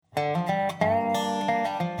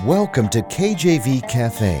Welcome to KJV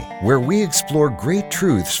Cafe, where we explore great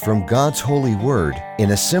truths from God's holy word in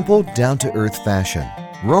a simple, down-to-earth fashion.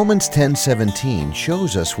 Romans 10:17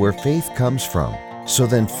 shows us where faith comes from. So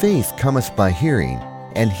then faith cometh by hearing,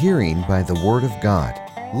 and hearing by the word of God.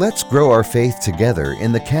 Let's grow our faith together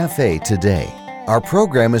in the cafe today. Our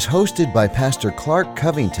program is hosted by Pastor Clark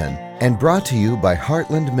Covington and brought to you by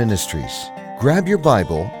Heartland Ministries. Grab your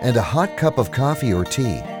Bible and a hot cup of coffee or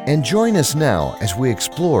tea and join us now as we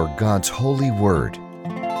explore God's holy word.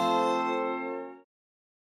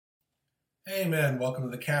 Amen. Welcome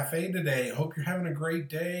to the cafe today. Hope you're having a great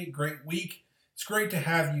day, great week. It's great to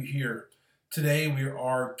have you here. Today we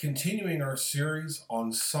are continuing our series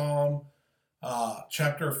on Psalm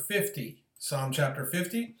chapter 50. Psalm chapter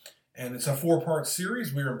 50, and it's a four-part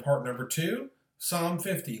series. We're in part number 2, Psalm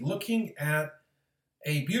 50, looking at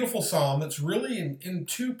a beautiful psalm that's really in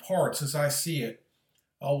two parts as I see it.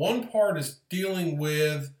 One part is dealing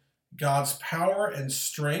with God's power and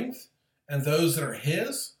strength and those that are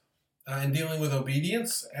His, and dealing with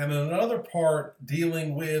obedience, and another part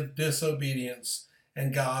dealing with disobedience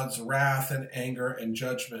and God's wrath and anger and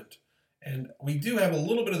judgment. And we do have a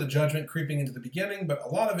little bit of the judgment creeping into the beginning, but a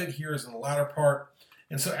lot of it here is in the latter part.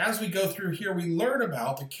 And so as we go through here, we learn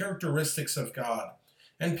about the characteristics of God.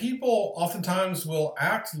 And people oftentimes will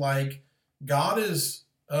act like God is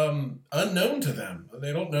unknown to them.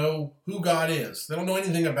 They don't know who God is. They don't know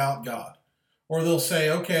anything about God. Or they'll say,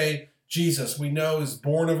 okay, Jesus, we know is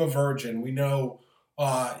born of a virgin. We know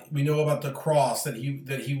about the cross, that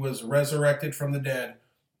he was resurrected from the dead,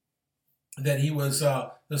 that he was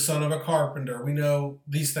the son of a carpenter. We know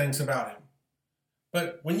these things about him.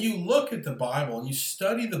 But when you look at the Bible and you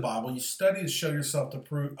study the Bible, you study to show yourself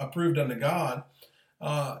approved unto God,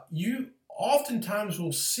 you oftentimes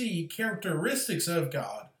will see characteristics of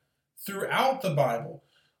God throughout the Bible.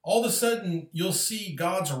 All of a sudden, you'll see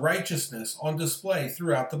God's righteousness on display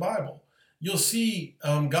throughout the Bible. You'll see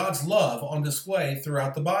God's love on display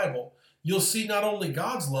throughout the Bible. You'll see not only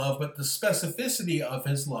God's love, but the specificity of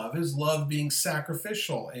His love being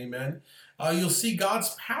sacrificial, amen. You'll see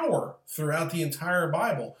God's power throughout the entire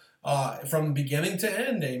Bible, from beginning to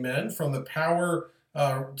end, amen. From the power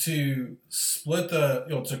to split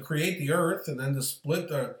to create the earth, and then to split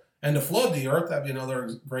and to flood the earth. That'd be another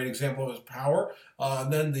great example of His power.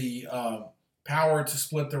 Then the power to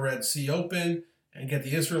split the Red Sea open and get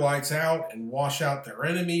the Israelites out and wash out their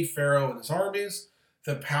enemy, Pharaoh and his armies.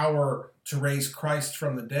 The power to raise Christ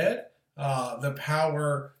from the dead. The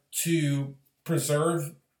power to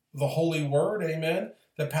preserve the Holy Word, amen.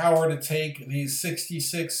 The power to take these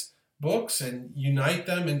 66 books and unite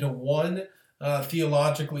them into one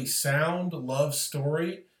theologically sound love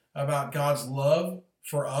story about God's love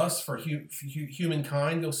for us, for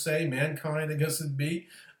humankind, you'll say, mankind, I guess it'd be.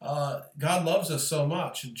 God loves us so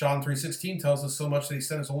much. John 3:16 tells us so much that He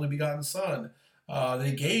sent His only begotten Son, that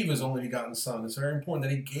He gave His only begotten Son. It's very important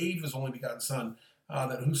that He gave His only begotten Son,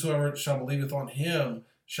 that whosoever shall believeth on Him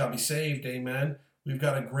shall be saved, amen. We've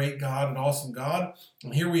got a great God, an awesome God.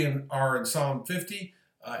 And here we are in Psalm 50,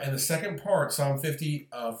 and the second part, Psalm 50,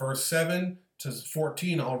 verse 7 to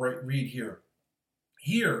 14, I'll read here.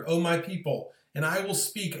 Hear, O my people, and I will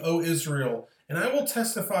speak, O Israel, and I will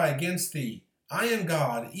testify against thee. I am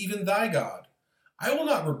God, even thy God. I will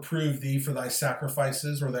not reprove thee for thy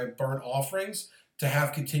sacrifices or thy burnt offerings to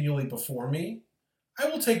have continually before me. I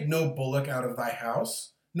will take no bullock out of thy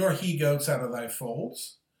house, nor he-goats out of thy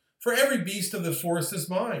folds. For every beast of the forest is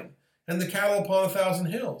mine, and the cattle upon 1,000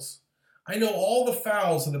 hills. I know all the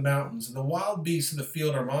fowls of the mountains, and the wild beasts of the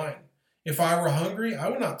field are mine. If I were hungry, I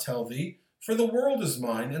would not tell thee, for the world is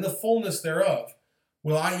mine, and the fullness thereof.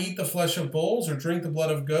 Will I eat the flesh of bulls, or drink the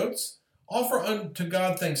blood of goats? Offer unto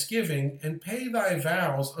God thanksgiving, and pay thy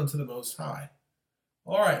vows unto the Most High.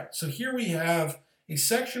 All right, so here we have a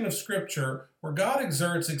section of Scripture where God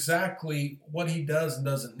exerts exactly what He does and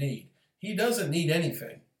doesn't need. He doesn't need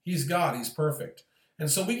anything. He's God. He's perfect. And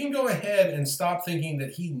so we can go ahead and stop thinking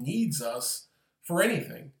that He needs us for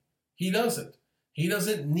anything. He doesn't. He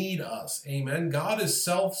doesn't need us. Amen. God is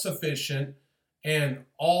self-sufficient and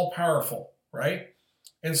all-powerful, right?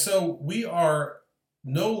 And so we are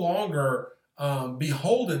no longer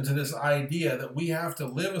beholden to this idea that we have to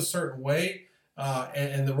live a certain way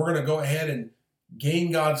and that we're going to go ahead and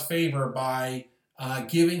gain God's favor by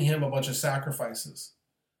giving Him a bunch of sacrifices.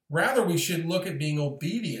 Rather, we should look at being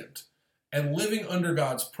obedient and living under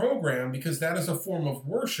God's program, because that is a form of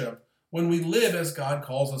worship when we live as God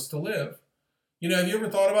calls us to live. You know, have you ever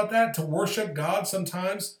thought about that? To worship God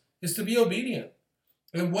sometimes is to be obedient.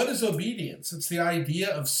 And what is obedience? It's the idea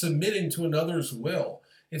of submitting to another's will.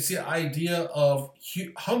 It's the idea of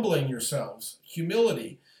humbling yourselves,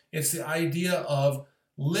 humility. It's the idea of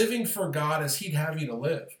living for God as he'd have you to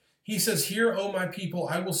live. He says, "Hear, O my people,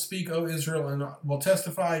 I will speak, O Israel, and will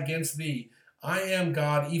testify against thee. I am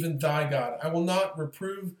God, even thy God. I will not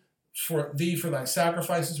reprove for thee for thy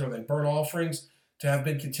sacrifices or thy burnt offerings to have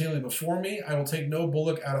been continually before me. I will take no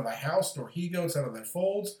bullock out of thy house, nor he goats out of thy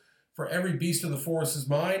folds. For every beast of the forest is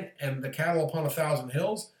mine, and the cattle upon 1,000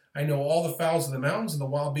 hills. I know all the fowls of the mountains, and the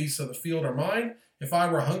wild beasts of the field are mine. If I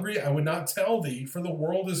were hungry, I would not tell thee, for the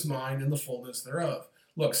world is mine and the fullness thereof."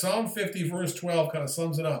 Look, Psalm 50, verse 12 kind of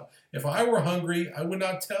sums it up. If I were hungry, I would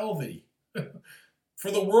not tell thee.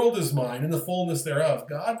 For the world is mine and the fullness thereof.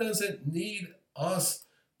 God doesn't need us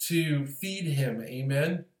to feed him.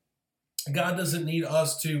 Amen. God doesn't need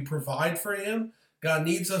us to provide for him. God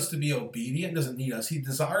needs us to be obedient. Doesn't need us. He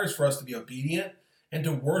desires for us to be obedient and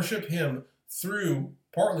to worship him through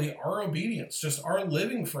partly our obedience, just our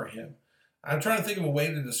living for him. I'm trying to think of a way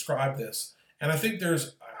to describe this. And I think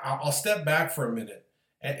I'll step back for a minute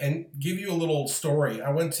and give you a little story.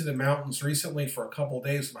 I went to the mountains recently for a couple of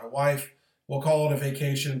days with my wife. We'll call it a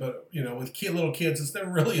vacation, but with little kids, it's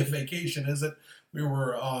never really a vacation, is it? We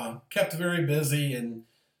were kept very busy, and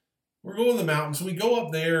we're going to the mountains. We go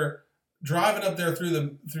up there, driving up there through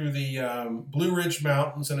the Blue Ridge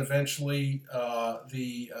Mountains, and eventually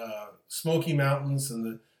the Smoky Mountains and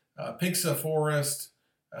the Pixa Forest,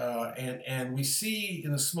 and we see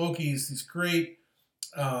in the Smokies these great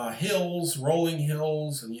hills, rolling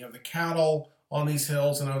hills, and you have the cattle on these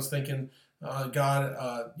hills. And I was thinking,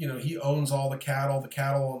 God, he owns all the cattle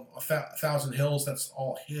on 1,000 hills. That's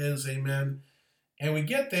all his. Amen. And we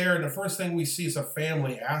get there, and the first thing we see is a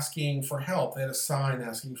family asking for help. They had a sign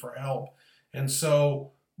asking for help. And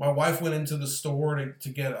so my wife went into the store to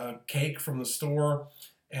get a cake from the store,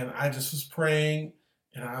 and I just was praying,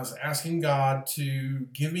 and I was asking God to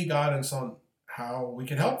give me guidance on how we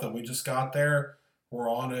can help them. We just got there. We're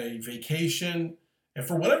on a vacation. And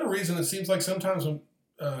for whatever reason, it seems like sometimes when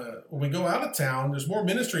we go out of town, there's more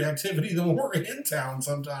ministry activity than when we're in town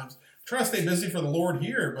sometimes. Try to stay busy for the Lord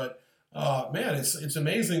here, but man, it's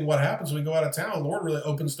amazing what happens when we go out of town. The Lord really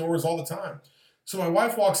opens doors all the time. So my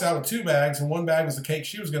wife walks out with 2 bags, and one bag was the cake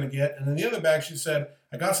she was going to get, and in the other bag she said,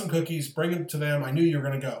 "I got some cookies, bring them to them. I knew you were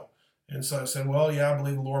going to go." And so I said, "Well, yeah, I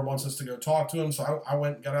believe the Lord wants us to go talk to him." So I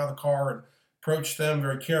went and got out of the car and approached them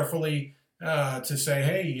very carefully to say,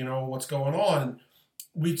 "Hey, what's going on?" And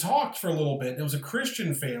we talked for a little bit. It was a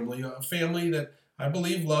Christian family, a family that I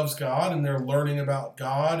believe loves God, and they're learning about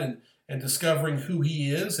God and discovering who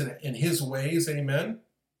he is and his ways. Amen.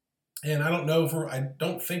 And I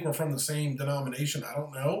don't think we're from the same denomination. I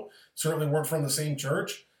don't know. Certainly weren't from the same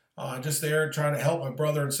church. Just there trying to help my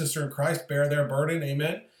brother and sister in Christ bear their burden.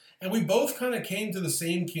 Amen. And we both kind of came to the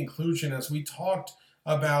same conclusion as we talked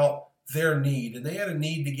about their need. And they had a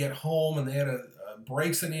need to get home, and they had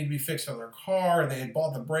brakes that needed to be fixed on their car. And they had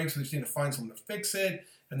bought the brakes, so they just needed to find someone to fix it.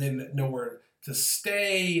 And they didn't know where to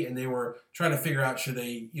stay. And they were trying to figure out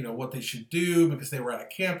what they should do because they were at a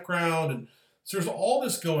campground. And so there's all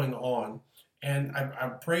this going on. And I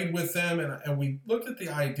prayed with them, and we looked at the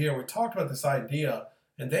idea. We talked about this idea,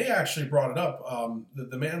 and they actually brought it up.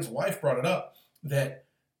 The man's wife brought it up that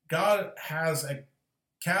God has a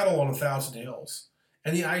cattle on 1,000 hills.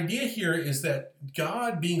 And the idea here is that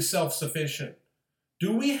God being self-sufficient,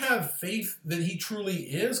 do we have faith that he truly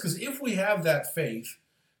is? Because if we have that faith,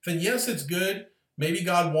 then yes, it's good. Maybe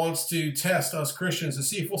God wants to test us Christians to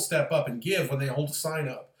see if we'll step up and give when they hold a sign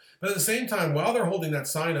up. But at the same time, while they're holding that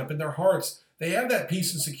sign up in their hearts, they have that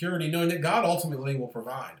peace and security knowing that God ultimately will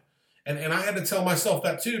provide. And I had to tell myself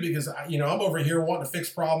that too, because I'm over here wanting to fix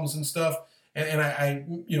problems and stuff. And I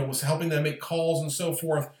was helping them make calls and so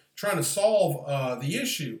forth, trying to solve the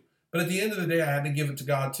issue. But at the end of the day, I had to give it to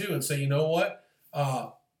God too and say, you know what?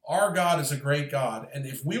 Our God is a great God. And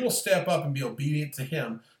if we will step up and be obedient to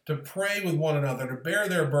him, to pray with one another, to bear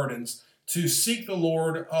their burdens, to seek the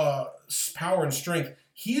Lord's power and strength,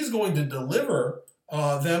 he's going to deliver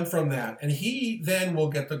them from that. And he then will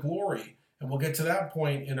get the glory. And we'll get to that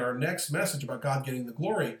point in our next message about God getting the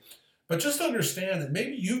glory. But just understand that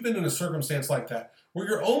maybe you've been in a circumstance like that, where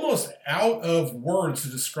you're almost out of words to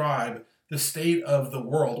describe the state of the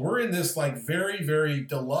world. We're in this very, very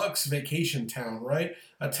deluxe vacation town, right?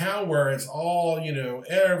 A town where it's all,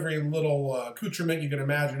 every little accoutrement you can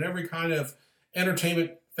imagine, every kind of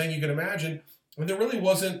entertainment thing you can imagine. And there really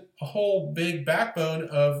wasn't a whole big backbone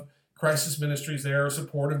of crisis ministries there,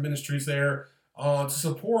 supportive ministries there, to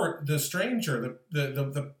support the stranger,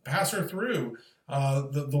 the passer through,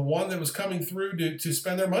 the one that was coming through to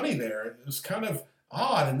spend their money there. It was kind of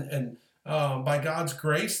odd, and by God's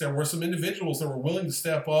grace, there were some individuals that were willing to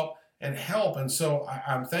step up and help. And so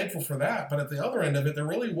I'm thankful for that. But at the other end of it, there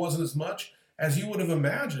really wasn't as much as you would have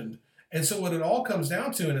imagined. And so what it all comes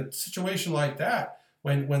down to in a situation like that,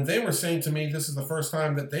 when they were saying to me, this is the first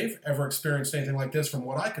time that they've ever experienced anything like this, from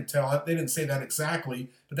what I could tell, they didn't say that exactly,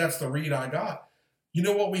 but that's the read I got. You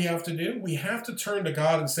know what we have to do? We have to turn to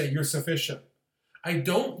God and say, you're sufficient. I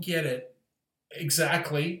don't get it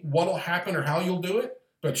exactly what'll happen or how you'll do it,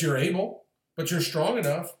 but you're able, but you're strong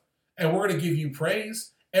enough, and we're going to give you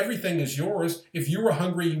praise. Everything is yours. If you were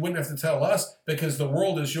hungry, you wouldn't have to tell us, because the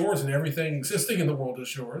world is yours and everything existing in the world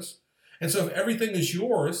is yours. And so if everything is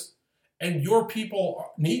yours and your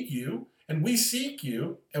people need you and we seek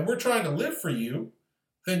you and we're trying to live for you,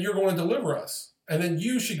 then you're going to deliver us. And then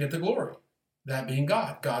you should get the glory. That being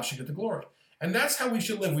God. God should get the glory. And that's how we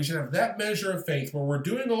should live. We should have that measure of faith where we're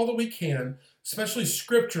doing all that we can, especially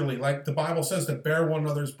scripturally, like the Bible says, to bear one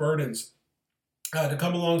another's burdens, to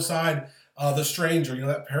come alongside the stranger. You know,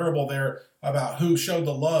 that parable there about who showed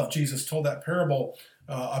the love. Jesus told that parable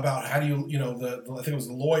about how do you, I think it was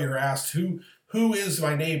the lawyer asked, who is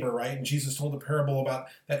my neighbor, right? And Jesus told the parable about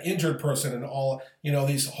that injured person, and all,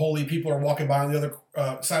 these holy people are walking by on the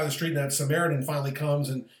other side of the street, and that Samaritan finally comes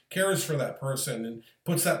and cares for that person and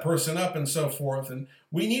puts that person up and so forth. And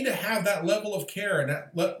we need to have that level of care and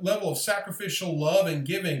that level of sacrificial love and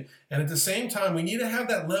giving. And at the same time, we need to have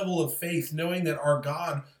that level of faith, knowing that our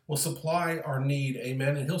God will supply our need,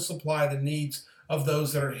 amen? And he'll supply the needs of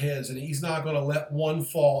those that are his, and he's not going to let one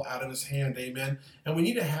fall out of his hand, amen? And we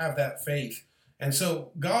need to have that faith. And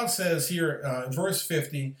so God says here in verse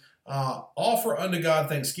 50, offer unto God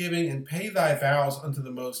thanksgiving and pay thy vows unto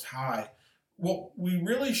the Most High. What we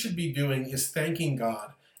really should be doing is thanking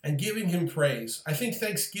God and giving him praise. I think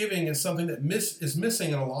thanksgiving is something that is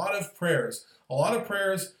missing in a lot of prayers. A lot of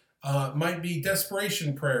prayers might be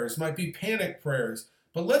desperation prayers, might be panic prayers,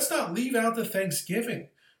 but let's not leave out the thanksgiving.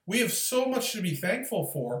 We have so much to be thankful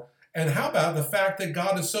for. And how about the fact that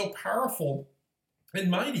God is so powerful and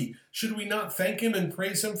mighty? Should we not thank him and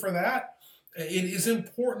praise him for that? It is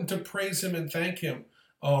important to praise him and thank him.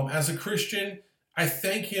 As a Christian, I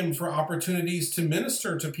thank him for opportunities to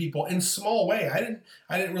minister to people in small way.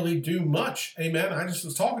 I didn't really do much. Amen. I just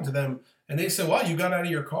was talking to them and they said, "Wow, you got out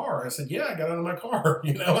of your car." I said, "Yeah, I got out of my car."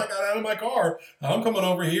 I got out of my car. I'm coming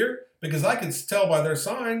over here because I can tell by their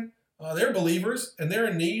sign, they're believers and they're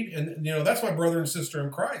in need. And, that's my brother and sister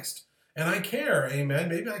in Christ. And I care. Amen.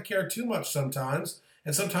 Maybe I care too much sometimes.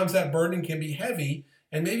 And sometimes that burden can be heavy.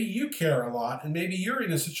 And maybe you care a lot. And maybe you're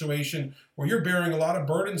in a situation where you're bearing a lot of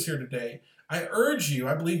burdens here today. I urge you,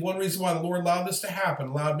 I believe one reason why the Lord allowed this to happen,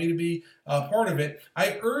 allowed me to be a part of it,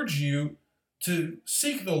 I urge you to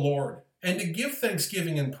seek the Lord and to give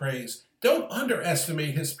thanksgiving and praise. Don't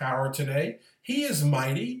underestimate his power today. He is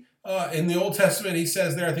mighty. In the Old Testament, he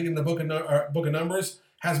says there, I think in the book of Numbers,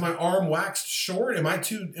 has my arm waxed short? Am I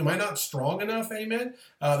not strong enough? Amen.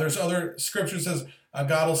 There's other scriptures says,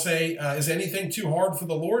 God will say, is anything too hard for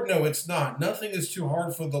the Lord? No, it's not. Nothing is too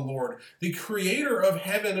hard for the Lord. The creator of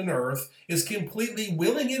heaven and earth is completely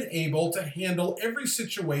willing and able to handle every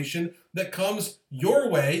situation that comes your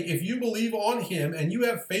way. If you believe on him and you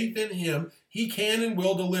have faith in him, he can and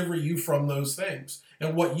will deliver you from those things.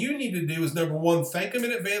 And what you need to do is, number one, thank him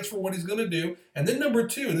in advance for what he's going to do. And then number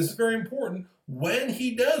two, and this is very important, when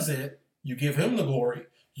he does it, you give him the glory.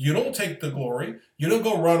 You don't take the glory. You don't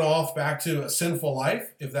go run off back to a sinful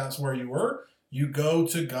life, if that's where you were. You go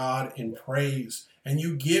to God in praise, and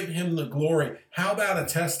you give him the glory. How about a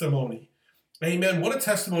testimony? Amen. What a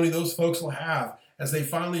testimony those folks will have as they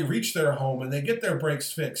finally reach their home and they get their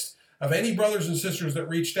brakes fixed. Of any brothers and sisters that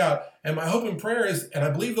reached out. And my hope and prayer is, and I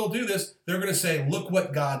believe they'll do this, they're going to say, look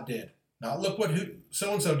what God did. Not look what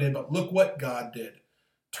so-and-so did, but look what God did.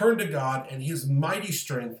 Turn to God and his mighty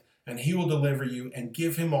strength, and he will deliver you, and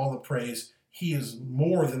give him all the praise. He is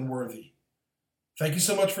more than worthy. Thank you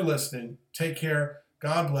so much for listening. Take care.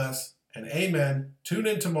 God bless, and amen. Tune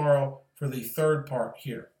in tomorrow for the third part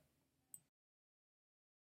here.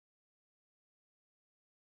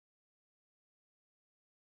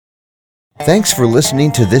 Thanks for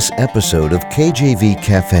listening to this episode of KJV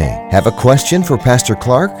Cafe. Have a question for Pastor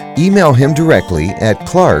Clark? Email him directly at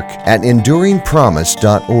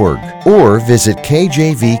clark@enduringpromise.org or visit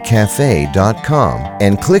kjvcafe.com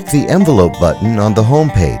and click the envelope button on the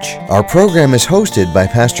homepage. Our program is hosted by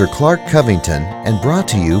Pastor Clark Covington and brought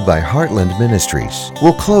to you by Heartland Ministries.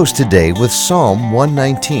 We'll close today with Psalm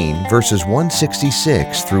 119, verses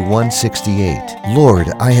 166 through 168. Lord,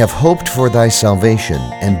 I have hoped for thy salvation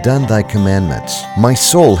and done thy commandments. My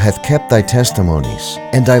soul hath kept thy testimonies,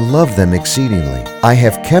 and I love them exceedingly. I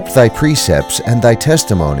have kept thy precepts and thy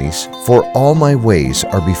testimonies, for all my ways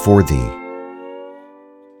are before thee.